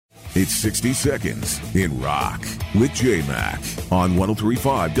It's 60 Seconds in Rock with J-Mac on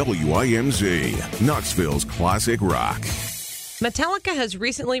 103.5 WIMZ, Knoxville's classic rock. Metallica has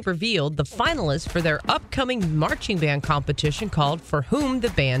recently revealed the finalists for their upcoming marching band competition called For Whom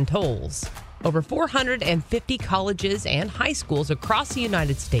the Band Tolls. Over 450 colleges and high schools across the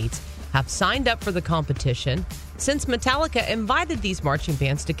United States have signed up for the competition since Metallica invited these marching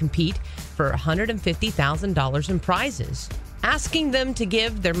bands to compete for $150,000 in prizes, asking them to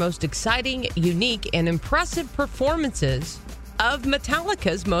give their most exciting, unique, and impressive performances of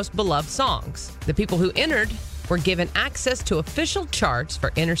Metallica's most beloved songs. The people who entered were given access to official charts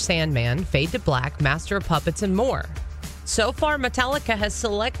for Enter Sandman, Fade to Black, Master of Puppets, and more. So far, Metallica has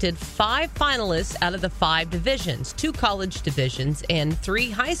selected 5 finalists out of the 5 divisions, 2 college divisions and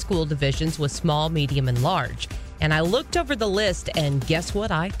 3 high school divisions with small, medium, and large. And I looked over the list, and guess what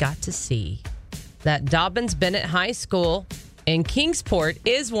I got to see? That Dobbins-Bennett High School in Kingsport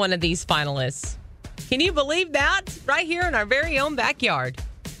is one of these finalists. Can you believe that? Right here in our very own backyard.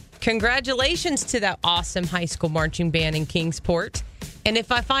 Congratulations to that awesome high school marching band in Kingsport. And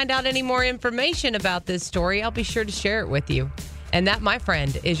if I find out any more information about this story, I'll be sure to share it with you. And that, my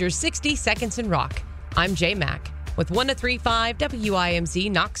friend, is your 60 Seconds in Rock. I'm J-Mac with 103.5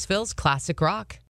 WIMZ, Knoxville's classic rock.